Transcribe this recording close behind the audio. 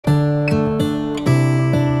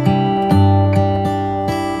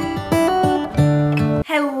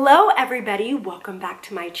everybody, welcome back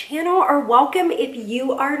to my channel, or welcome if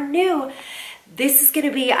you are new. This is going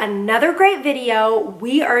to be another great video.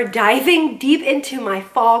 We are diving deep into my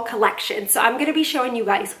fall collection. So I'm going to be showing you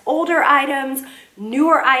guys older items,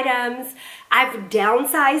 newer items. I've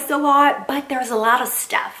downsized a lot, but there's a lot of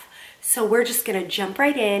stuff. So we're just going to jump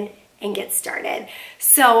right in and get started.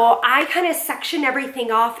 So I kind of section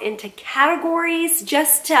everything off into categories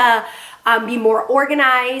just to be more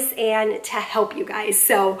organized and to help you guys.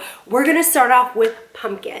 So we're gonna start off with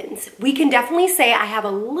pumpkins. We can definitely say I have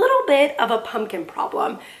a little bit of a pumpkin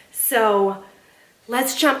problem. So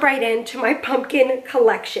let's jump right into my pumpkin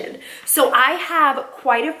collection. So I have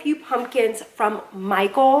quite a few pumpkins from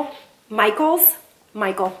Michael's.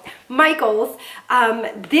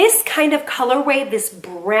 This kind of colorway, this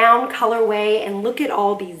brown colorway, and look at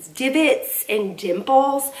all these divots and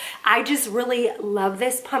dimples. I just really love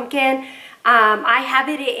this pumpkin. I have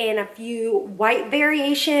it in a few white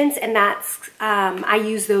variations, and that's I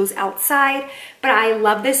use those outside, but I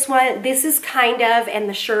love this one. This is kind of, and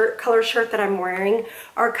the color shirt that I'm wearing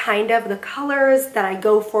are kind of the colors that I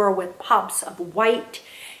go for, with pops of white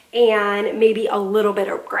and maybe a little bit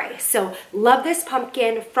of gray. So love this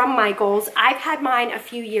pumpkin from Michael's. I've had mine a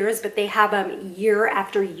few years, but they have them year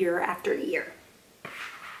after year after year.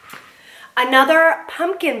 Another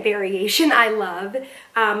pumpkin variation I love,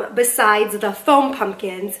 besides the foam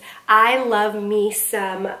pumpkins, I love me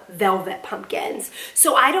some velvet pumpkins.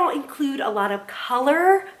 So I don't include a lot of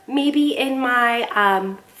color maybe in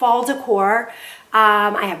my fall decor.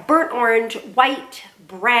 I have burnt orange, white,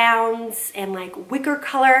 browns, and like wicker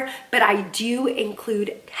color, but I do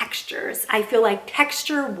include textures. I feel like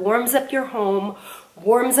texture warms up your home,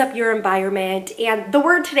 warms up your environment, and the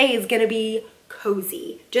word today is gonna be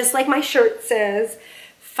cozy. Just like my shirt says,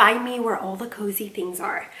 find me where all the cozy things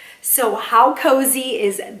are. So how cozy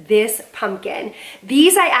is this pumpkin?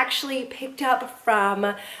 These I actually picked up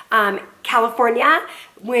from California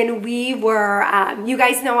when we were, you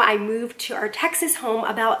guys know I moved to our Texas home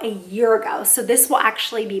about a year ago. So this will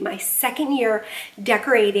actually be my second year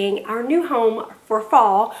decorating our new home for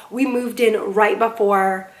fall. We moved in right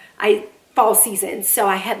before fall season. So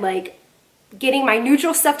I had like getting my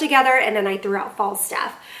neutral stuff together, and then I threw out fall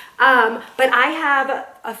stuff. But I have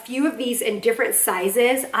a few of these in different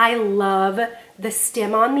sizes. I love the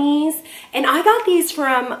stem on these. And I got these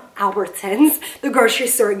from Albertsons, the grocery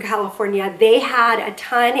store in California. They had a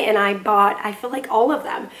ton, and I bought, I feel like, all of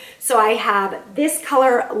them. So I have this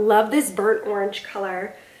color, love this burnt orange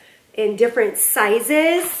color, in different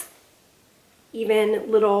sizes. Even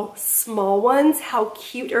little small ones. How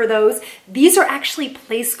cute are those? These are actually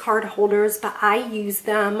place card holders, but I use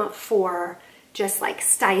them for just like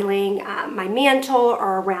styling my mantle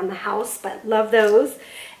or around the house, but love those.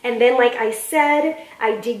 And then, like I said,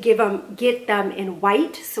 I did get them in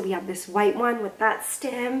white. So we have this white one with that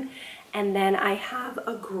stem, and then I have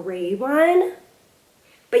a gray one.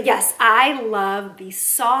 But yes, I love these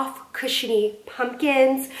soft, cushiony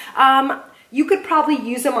pumpkins. You could probably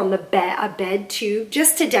use them on a bed too,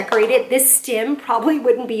 just to decorate it. This stem probably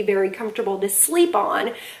wouldn't be very comfortable to sleep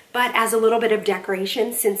on, but as a little bit of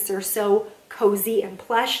decoration, since they're so cozy and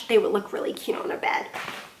plush, they would look really cute on a bed.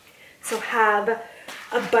 So have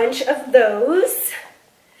a bunch of those.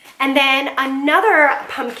 And then another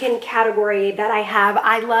pumpkin category that I have,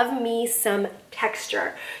 I love me some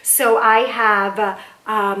texture. So I have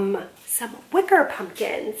some wicker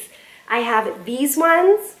pumpkins. I have these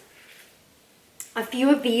ones. A few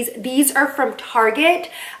of these are from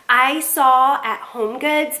Target. I saw at Home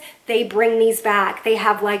Goods, they bring these back. They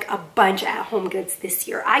have like a bunch at Home Goods this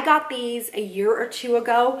year. I got these a year or two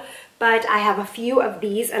ago, but I have a few of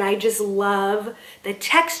these, and I just love the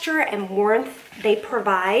texture and warmth they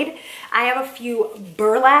provide. I have a few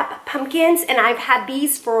burlap pumpkins, and I've had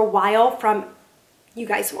these for a while from, you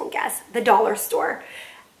guys won't guess, the dollar store.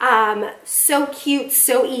 So cute,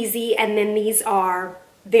 so easy, and then these are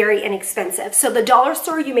very inexpensive. So the dollar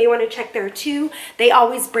store, you may want to check there too. They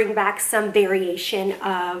always bring back some variation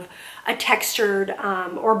of a textured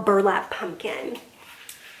or burlap pumpkin.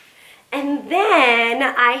 And then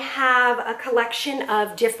I have a collection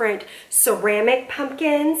of different ceramic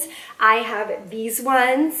pumpkins. I have these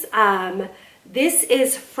ones. This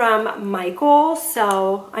is from Michael,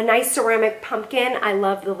 so a nice ceramic pumpkin. I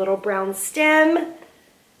love the little brown stem.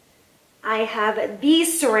 I have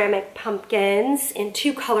these ceramic pumpkins in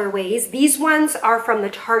two colorways. These ones are from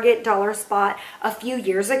the Target dollar spot a few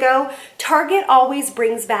years ago. Target always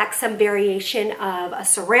brings back some variation of a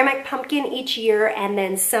ceramic pumpkin each year, and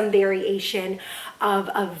then some variation of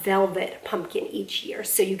a velvet pumpkin each year.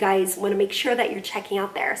 So you guys want to make sure that you're checking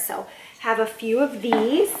out there. So have a few of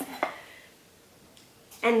these.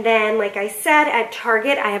 And then, like I said, at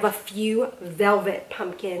Target, I have a few velvet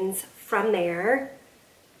pumpkins from there.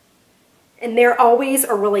 And they're always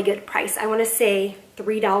a really good price. I want to say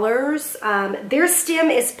 $3. Their stem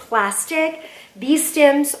is plastic. These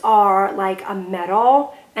stems are like a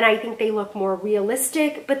metal, and I think they look more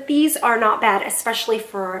realistic, but these are not bad, especially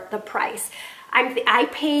for the price. I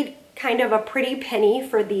paid kind of a pretty penny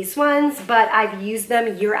for these ones, but I've used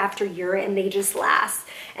them year after year and they just last,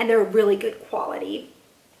 and they're really good quality.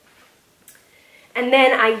 And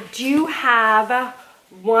then I do have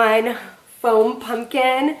one foam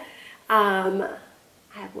pumpkin. I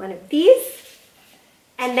have one of these.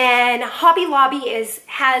 And then Hobby Lobby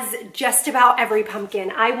has just about every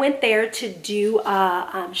pumpkin. I went there to do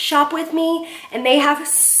a shop with me, and they have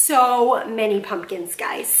so many pumpkins,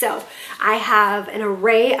 guys. So I have an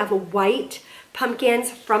array of white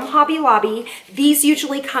pumpkins from Hobby Lobby. These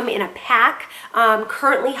usually come in a pack.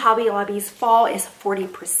 Currently, Hobby Lobby's fall is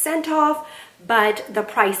 40% off, but the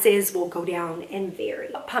prices will go down and vary.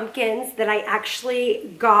 Pumpkins that I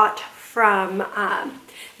actually got from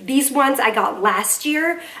these ones I got last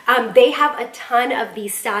year. They have a ton of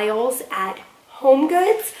these styles at Home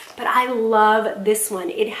Goods, but I love this one.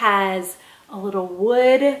 It has a little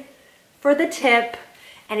wood for the tip,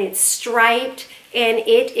 and it's striped, and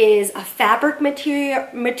it is a fabric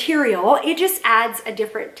material. It just adds a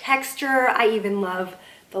different texture. I even love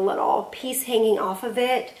the little piece hanging off of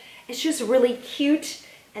it. It's just really cute.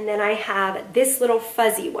 And then I have this little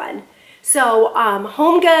fuzzy one. So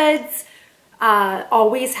Home Goods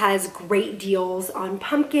always has great deals on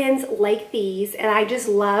pumpkins like these, and I just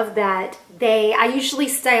love that I usually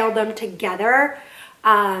style them together.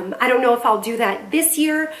 I don't know if I'll do that this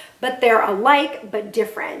year, but they're alike but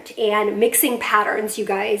different, and mixing patterns, you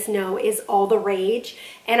guys know, is all the rage.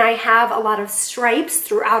 And I have a lot of stripes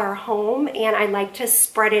throughout our home, and I like to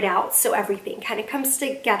spread it out so everything kind of comes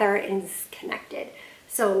together and is connected.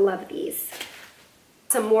 So love these.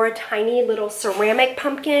 Some more tiny little ceramic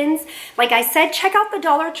pumpkins. Like I said, check out the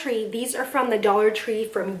Dollar Tree. These are from the Dollar Tree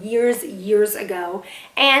from years ago,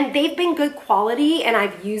 and they've been good quality, and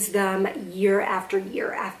I've used them year after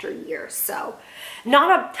year after year. So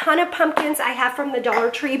not a ton of pumpkins I have from the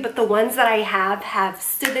Dollar Tree, but the ones that I have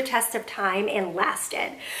stood the test of time and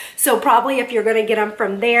lasted. So probably if you're gonna get them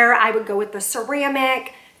from there, I would go with the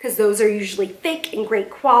ceramic, because those are usually thick and great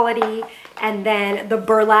quality. And then the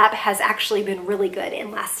burlap has actually been really good and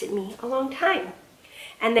lasted me a long time.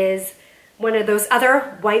 And there's one of those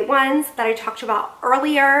other white ones that I talked about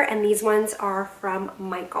earlier, and these ones are from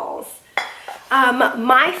Michael's.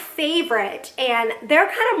 My favorite, and they're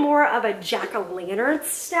kind of more of a jack-o'-lantern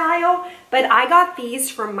style, but I got these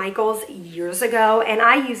from Michael's years ago, and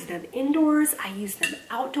I use them indoors, I use them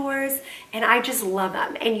outdoors, and I just love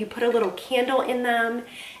them. And you put a little candle in them,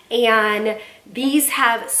 and these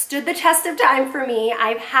have stood the test of time for me.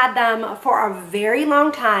 I've had them for a very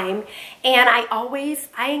long time, and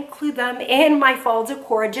I include them in my fall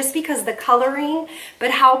decor just because the coloring,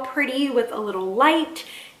 but how pretty with a little light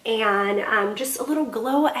and just a little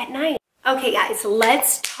glow at night. Okay guys,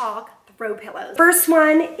 let's talk throw pillows. First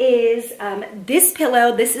one is this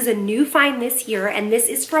pillow. This is a new find this year, and this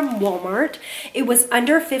is from Walmart. It was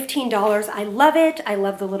under $15. I love it. I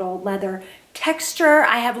love the little leather texture.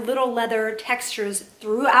 I have little leather textures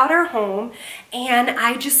throughout our home, and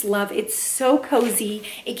I just love it. It's so cozy.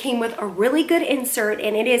 It came with a really good insert,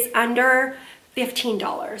 and it is under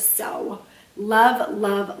 $15. So love,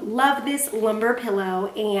 love, love this lumber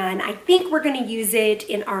pillow, and I think we're gonna use it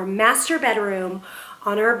in our master bedroom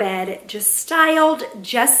on our bed, just styled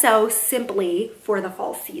just so simply for the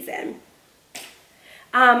fall season.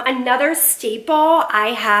 Another staple,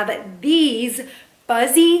 I have these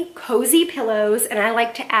fuzzy, cozy pillows, and I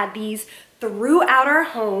like to add these throughout our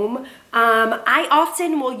home. I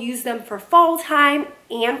often will use them for fall time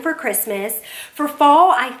and for Christmas. For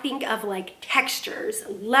fall, I think of like textures,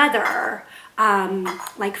 leather,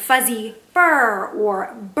 like fuzzy fur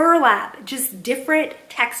or burlap, just different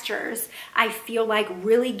textures I feel like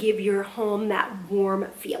really give your home that warm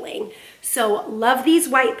feeling. So love these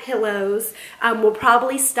white pillows. We'll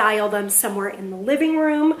probably style them somewhere in the living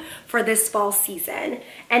room for this fall season.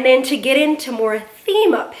 And then to get into more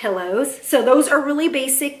theme pillows, so those are really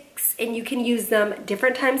basics and you can use them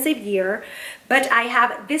different times of year. But I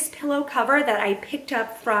have this pillow cover that I picked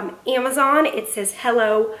up from Amazon. It says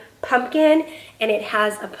Hello pumpkin, and it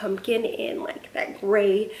has a pumpkin in like that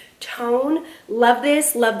gray tone. Love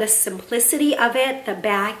this, love the simplicity of it. The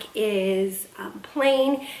back is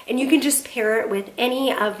plain, and you can just pair it with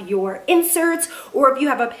any of your inserts, or if you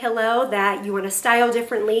have a pillow that you want to style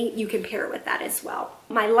differently, you can pair it with that as well.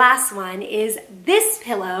 My last one is this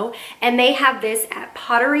pillow, and they have this at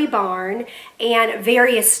Pottery Barn and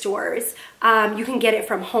various stores. You can get it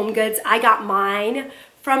from Home Goods. I got mine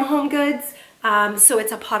from Home Goods, so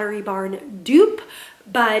it's a Pottery Barn dupe,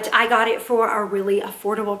 but I got it for a really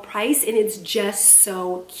affordable price, and it's just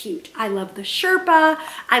so cute. I love the Sherpa.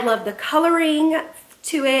 I love the coloring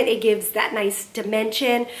to it. It gives that nice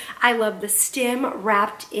dimension. I love the stem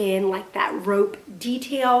wrapped in like that rope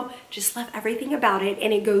detail. Just love everything about it,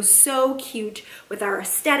 and it goes so cute with our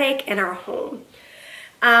aesthetic and our home.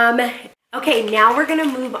 Okay, now we're gonna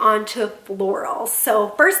move on to florals.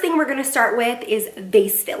 So first thing we're gonna start with is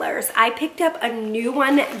vase fillers. I picked up a new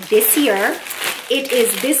one this year. It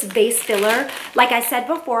is this vase filler. Like I said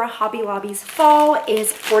before, Hobby Lobby's fall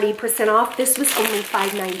is 40% off. This was only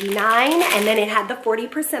 $5.99, and then it had the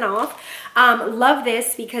 40% off. Love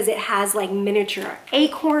this because it has like miniature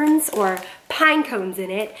acorns or pine cones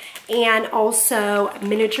in it, and also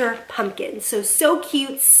miniature pumpkins. So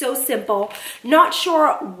cute, so simple. Not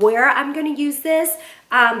sure where I'm gonna use this,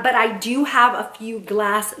 but I do have a few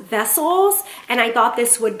glass vessels, and I thought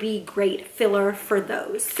this would be great filler for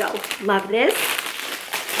those. So love this.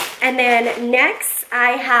 And then next,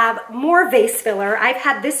 I have more vase filler. I've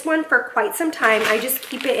had this one for quite some time. I just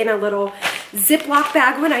keep it in a little Ziploc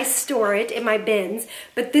bag when I store it in my bins.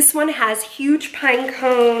 But this one has huge pine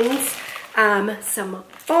cones, some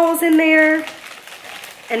balls in there,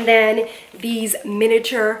 and then these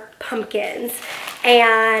miniature pumpkins.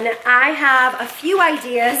 And I have a few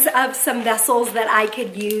ideas of some vessels that I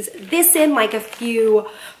could use this in, like a few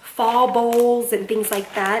fall bowls and things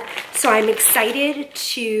like that. So I'm excited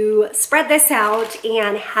to spread this out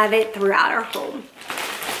and have it throughout our home.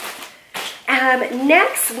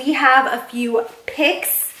 Next, we have a few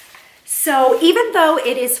picks. So even though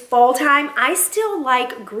it is fall time, I still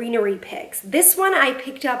like greenery picks. This one I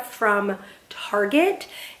picked up from Target.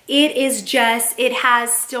 It is just, it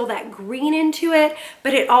has still that green into it,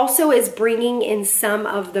 but it also is bringing in some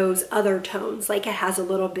of those other tones. Like it has a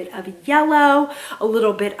little bit of yellow, a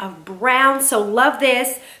little bit of brown. So love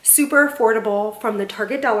this, super affordable from the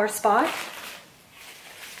Target Dollar Spot.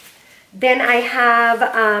 Then I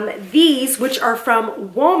have these, which are from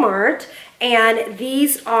Walmart, and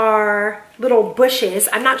these are little bushes.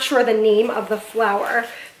 I'm not sure the name of the flower,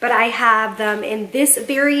 but I have them in this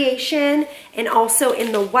variation and also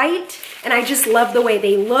in the white, and I just love the way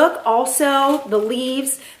they look. Also, the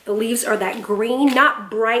leaves are that green,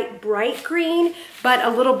 not bright green, but a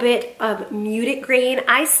little bit of muted green.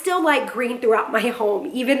 I still like green throughout my home,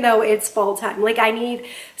 even though it's fall time. Like I need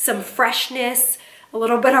some freshness, a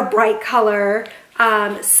little bit of bright color,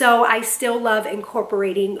 so I still love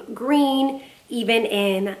incorporating green even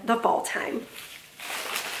in the fall time.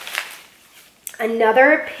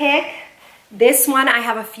 Another pick, this one, I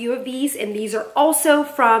have a few of these, and these are also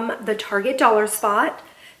from the Target Dollar Spot.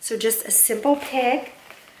 So just a simple pick.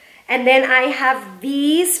 And then I have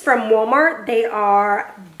these from Walmart. They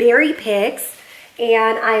are berry picks,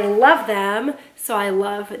 and I love them. So I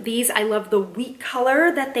love these. I love the wheat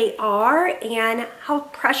color that they are and how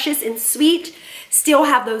precious and sweet. Still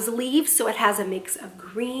have those leaves, so it has a mix of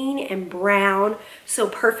green and brown. So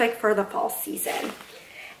perfect for the fall season.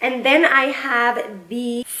 And then I have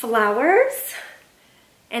the flowers,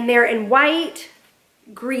 and they're in white,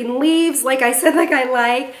 green leaves, like I said, like I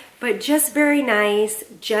like, but just very nice,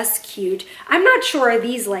 just cute. I'm not sure, are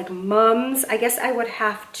these like mums? I guess I would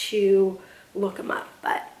have to look them up,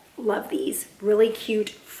 but love these. Really cute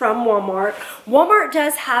from Walmart. Walmart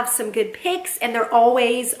does have some good picks, and they're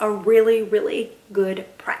always a really, really good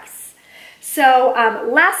price. So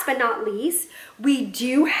last but not least, we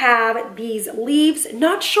do have these leaves.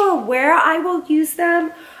 Not sure where I will use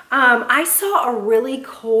them. I saw a really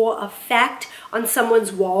cool effect on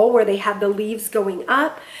someone's wall where they have the leaves going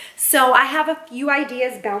up. So I have a few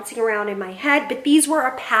ideas bouncing around in my head, but these were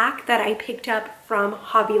a pack that I picked up from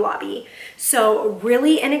Hobby Lobby. So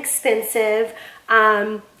really inexpensive.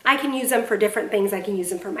 I can use them for different things. I can use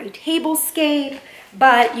them for my tablescape,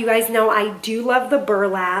 but you guys know I do love the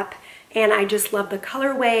burlap, and I just love the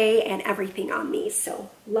colorway and everything on these. So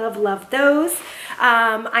love, love those.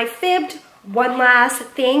 I fibbed one last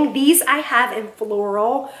thing. These I have in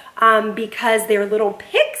floral because they're little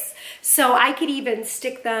picks. So I could even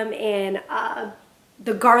stick them in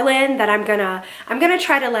the garland that I'm gonna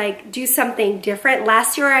try to like do something different.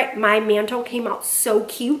 Last year my mantle came out so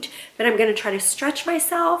cute that I'm gonna try to stretch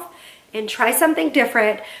myself and try something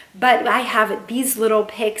different. But I have these little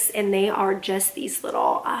picks, and they are just these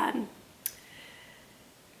little,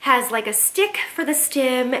 has like a stick for the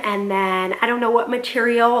stem, and then I don't know what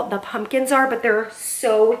material the pumpkins are, but they're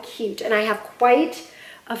so cute. And I have quite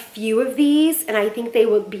a few of these, and I think they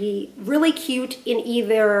would be really cute in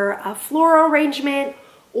either a floral arrangement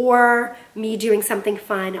or me doing something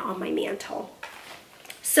fun on my mantle.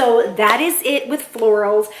 So that is it with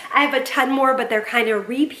florals. I have a ton more, but they're kind of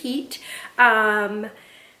repeat. But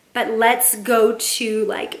let's go to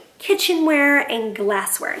like kitchenware and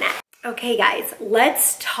glassware now. Okay guys,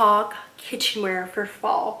 let's talk kitchenware for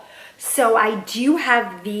fall. So I do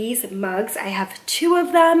have these mugs. I have 2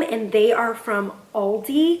 of them, and they are from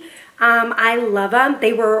Aldi. I love them.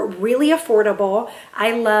 They were really affordable.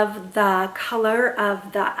 I love the color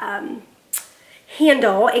of the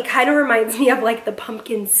handle. It kind of reminds me of like the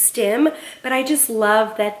pumpkin stem, but I just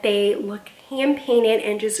love that they look hand painted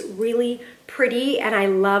and just really pretty, and I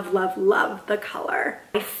love, love, love the color.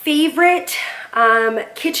 My favorite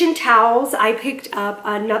kitchen towels, I picked up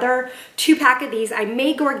another 2-pack of these. I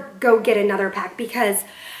may go get another pack because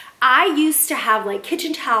I used to have like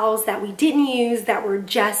kitchen towels that we didn't use that were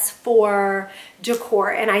just for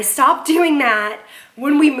decor, and I stopped doing that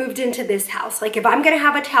when we moved into this house. Like if I'm gonna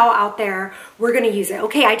have a towel out there, we're gonna use it.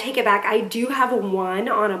 Okay, I take it back. I do have one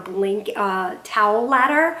on a blank towel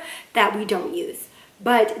ladder that we don't use.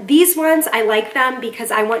 But these ones, I like them because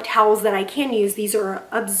I want towels that I can use. These are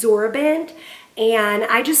absorbent, and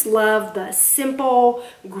I just love the simple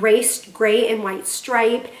gray and white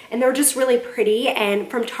stripe, and they're just really pretty. And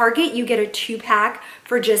from Target, you get a 2-pack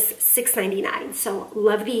for just $6.99. So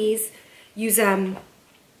love these. Use them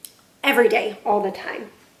every day, all the time.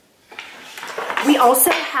 We also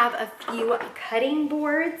have a few cutting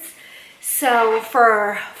boards. So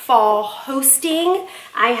for fall hosting,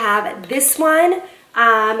 I have this one.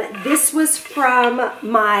 This was from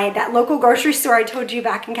that local grocery store I told you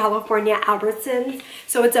back in California, Albertsons.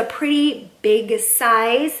 So it's a pretty big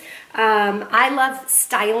size. I love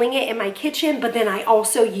styling it in my kitchen, but then I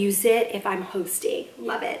also use it if I'm hosting.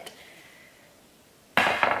 Love it.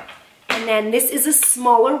 And then this is a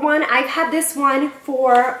smaller one. I've had this one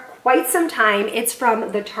for quite some time. It's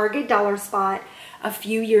from the Target Dollar Spot a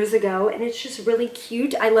few years ago, and it's just really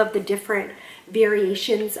cute. I love the different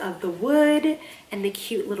variations of the wood and the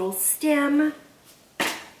cute little stem.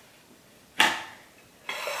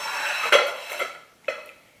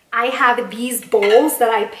 I have these bowls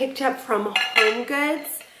that I picked up from Home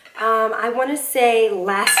Goods. I want to say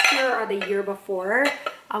last year or the year before.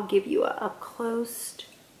 I'll give you a close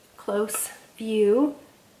view.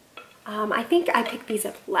 I think I picked these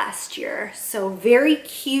up last year. So very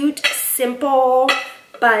cute, simple,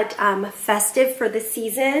 but festive for the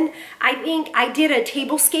season. I think I did a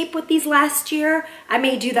tablescape with these last year. I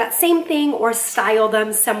may do that same thing or style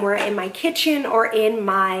them somewhere in my kitchen or in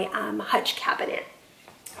my hutch cabinet.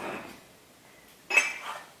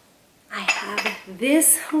 I have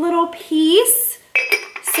this little piece.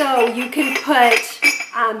 So you can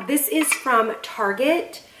put, this is from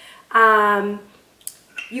Target.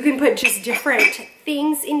 You can put just different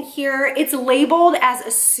things in here. It's labeled as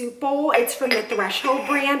a soup bowl. It's from the Threshold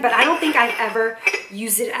brand, but I don't think I've ever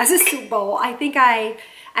used it as a soup bowl. I think I've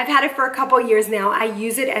had it for a couple years now. I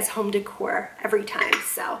use it as home decor every time.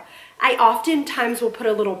 So I oftentimes will put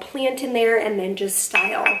a little plant in there and then just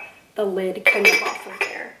style the lid kind of off of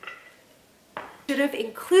there. Should have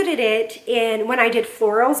included it in when I did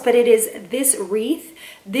florals, but it is this wreath.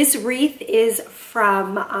 This wreath is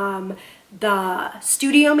from the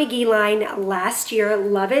Studio McGee line last year.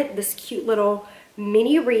 Love it. This cute little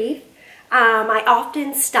mini wreath. I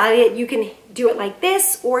often style it. You can do it like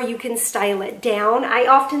this, or you can style it down. I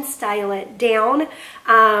often style it down,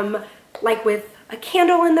 like with a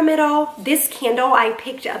candle in the middle. This candle I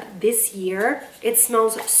picked up this year. It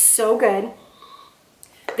smells so good.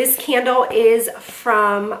 This candle is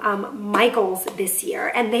from Michael's this year,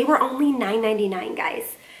 and they were only $9.99,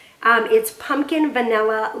 guys. It's pumpkin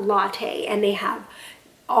vanilla latte, and they have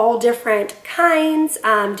all different kinds,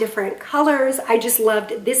 different colors. I just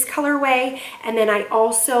loved this colorway, and then I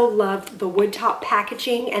also loved the wood top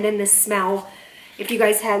packaging, and then the smell. If you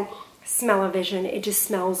guys had smell-o-vision, it just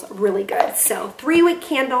smells really good. So 3 wick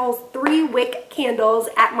candles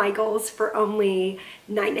at Michael's for only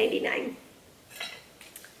 $9.99.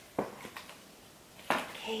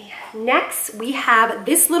 Okay, next we have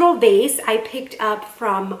this little vase I picked up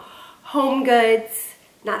from Home Goods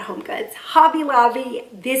not Home Goods, Hobby Lobby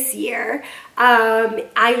this year.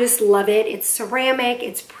 I just love it. It's ceramic,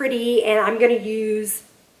 it's pretty, and I'm gonna use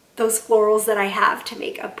those florals that I have to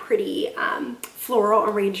make a pretty floral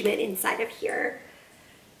arrangement inside of here.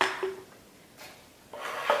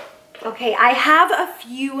 Okay, I have a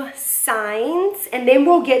few signs, and then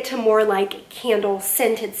we'll get to more like candle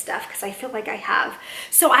scented stuff because I feel like I have.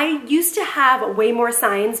 So I used to have way more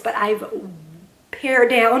signs, but I've pared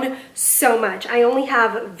down so much. I only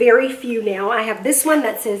have very few now. I have this one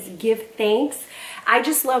that says give thanks. I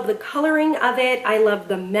just love the coloring of it. I love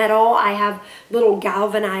the metal. I have little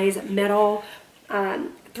galvanized metal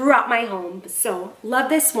throughout my home. So love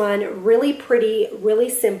this one. Really pretty, really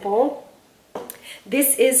simple.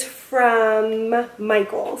 This is from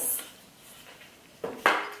Michaels.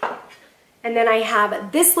 And then I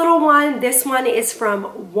have this little one. This one is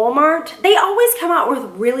from Walmart. They always come out with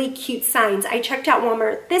really cute signs. I checked out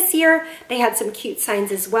Walmart this year. They had some cute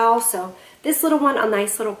signs as well. So this little one, a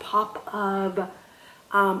nice little pop of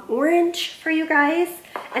orange for you guys.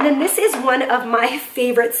 And then this is one of my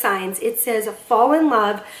favorite signs. It says fall in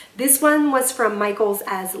love. This one was from Michaels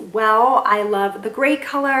as well. I love the gray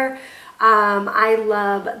color. I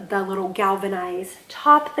love the little galvanized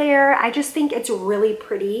top there. I just think it's really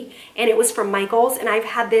pretty, and it was from Michaels, and I've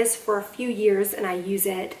had this for a few years and I use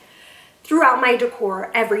it throughout my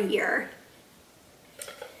decor every year.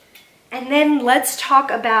 And then let's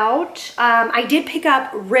talk about, I did pick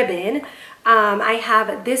up ribbon. I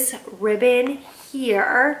have this ribbon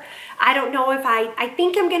here. I don't know if I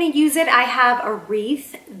think I'm gonna use it. I have a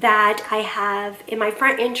wreath that I have in my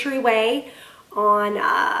front entryway on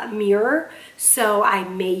a mirror, so I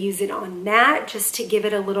may use it on that just to give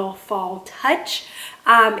it a little fall touch.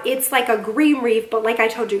 It's like a green wreath, but like I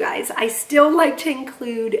told you guys, I still like to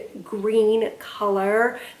include green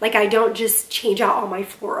color. Like I don't just change out all my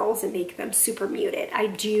florals and make them super muted. I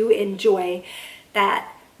do enjoy that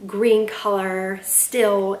green color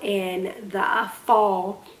still in the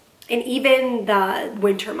fall and even the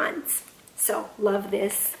winter months. So love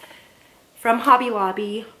this. From Hobby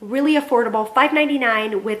Lobby, really affordable,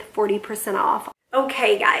 $5.99 with 40% off.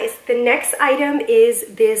 Okay guys, the next item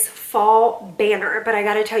is this fall banner, but I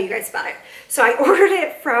gotta tell you guys about it. So I ordered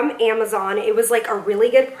it from Amazon. It was like a really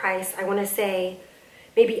good price. I wanna say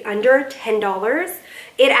maybe under $10.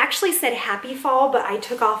 It actually said happy fall, but I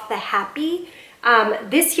took off the happy.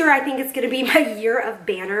 This year I think it's gonna be my year of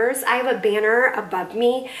banners. I have a banner above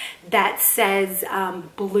me that says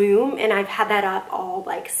bloom, and I've had that up all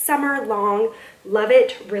like summer long. Love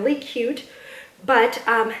it, really cute. But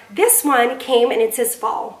this one came and it says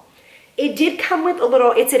fall. It did come with a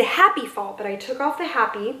little, it said happy fall, but I took off the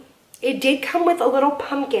happy. It did come with a little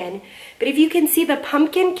pumpkin, but if you can see, the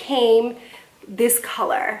pumpkin came this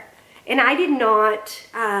color, and I did not,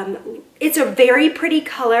 it's a very pretty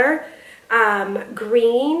color.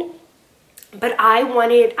 Green, but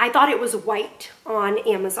I thought it was white on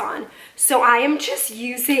Amazon. So I am just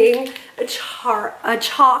using a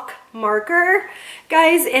chalk marker,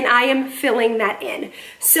 guys, and I am filling that in.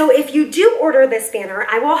 So if you do order this banner,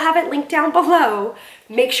 I will have it linked down below.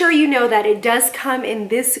 Make sure you know that it does come in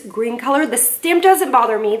this green color. The stem doesn't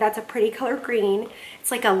bother me. That's a pretty color green.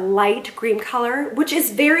 It's like a light green color, which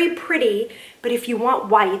is very pretty. But if you want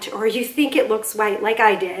white, or you think it looks white like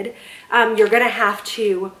I did, you're gonna have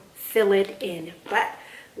to fill it in. But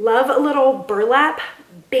love a little burlap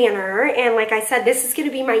banner, and like I said, this is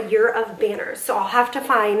gonna be my year of banners, so I'll have to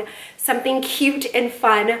find something cute and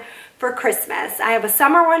fun for Christmas. I have a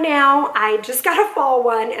summer one now, I just got a fall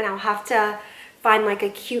one, and I'll have to find like a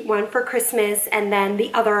cute one for Christmas, and then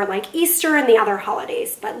the other like Easter and the other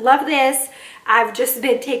holidays. But love this. I've just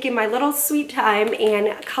been taking my little sweet time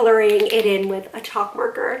and coloring it in with a chalk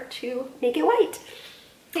marker to make it white.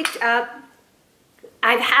 Picked up,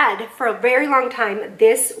 I've had for a very long time,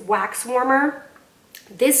 this wax warmer.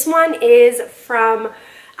 This one is from,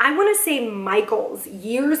 I want to say Michaels,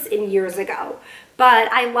 years and years ago.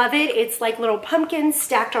 But I love it. It's like little pumpkins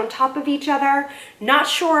stacked on top of each other. Not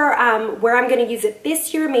sure where I'm going to use it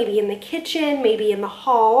this year, maybe in the kitchen, maybe in the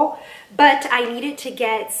hall. But I needed to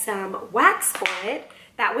get some wax for it.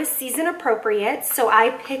 That was season appropriate. So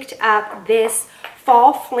I picked up this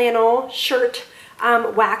fall flannel shirt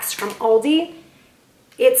wax from Aldi.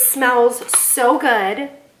 It smells so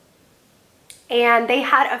good. And they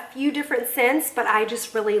had a few different scents, but I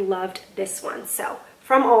just really loved this one. So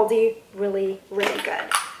from Aldi, really, really good.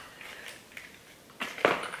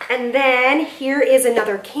 And then here is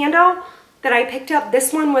another candle that I picked up.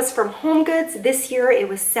 This one was from Home Goods. This year it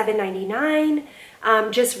was $7.99.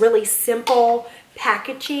 Just really simple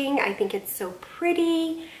packaging. I think it's so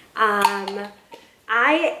pretty. I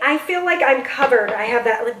I feel like I'm covered. I have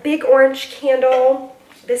that like, big orange candle,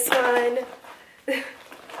 this one,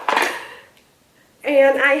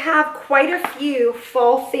 and I have quite a few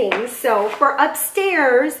fall things. So for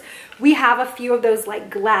upstairs, we have a few of those like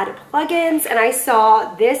Glad plugins, and I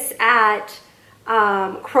saw this at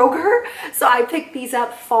Kroger, so I picked these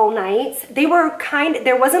up fall nights. They were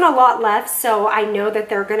there wasn't a lot left, so I know that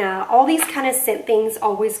they're gonna, all these kind of scent things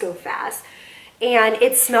always go fast. And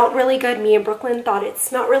it smelled really good. Me and Brooklyn thought it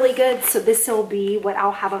smelled really good, so this will be what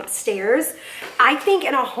I'll have upstairs. I think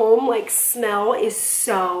in a home, like, smell is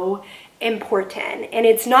so important, and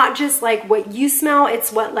it's not just like what you smell,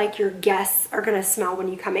 it's what like your guests are gonna smell when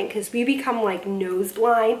you come in, because we become like nose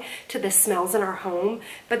blind to the smells in our home.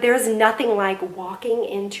 But there's nothing like walking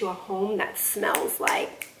into a home that smells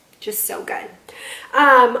like just so good.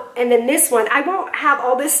 And then this one, I won't have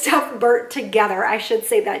all this stuff burnt together, I should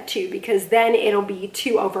say that too, because then it'll be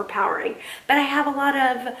too overpowering. But I have a lot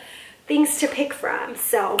of things to pick from,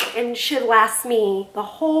 so, and should last me the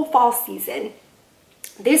whole fall season.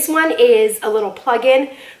 This one is a little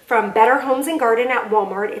plug-in from Better Homes and Garden at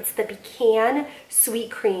Walmart. It's the Pecan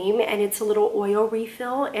Sweet Cream, and it's a little oil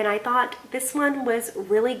refill, and I thought this one was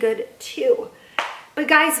really good too. But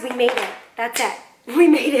guys, we made it. That's it. We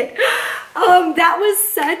made it. That was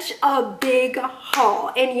such a big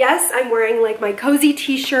haul. And yes, I'm wearing like my cozy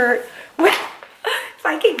t-shirt with, if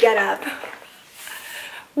I can get up,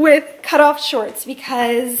 with cutoff shorts,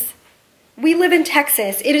 because we live in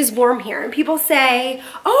Texas. It is warm here, and people say,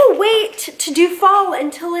 oh, wait to do fall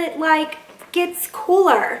until it like gets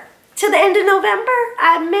cooler. To the end of November.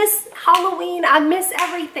 I miss Halloween. I miss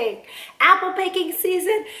everything. Apple picking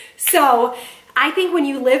season. So I think when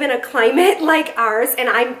you live in a climate like ours, and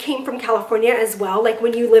I came from California as well, like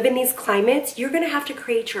when you live in these climates, you're gonna have to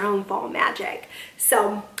create your own fall magic.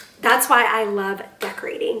 So that's why I love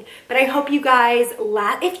decorating. But I hope you guys,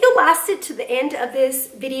 if you lasted to the end of this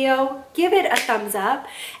video, give it a thumbs up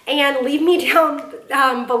and leave me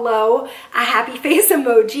down below a happy face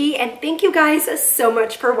emoji. And thank you guys so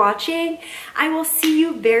much for watching. I will see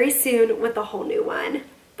you very soon with a whole new one.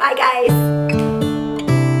 Bye guys.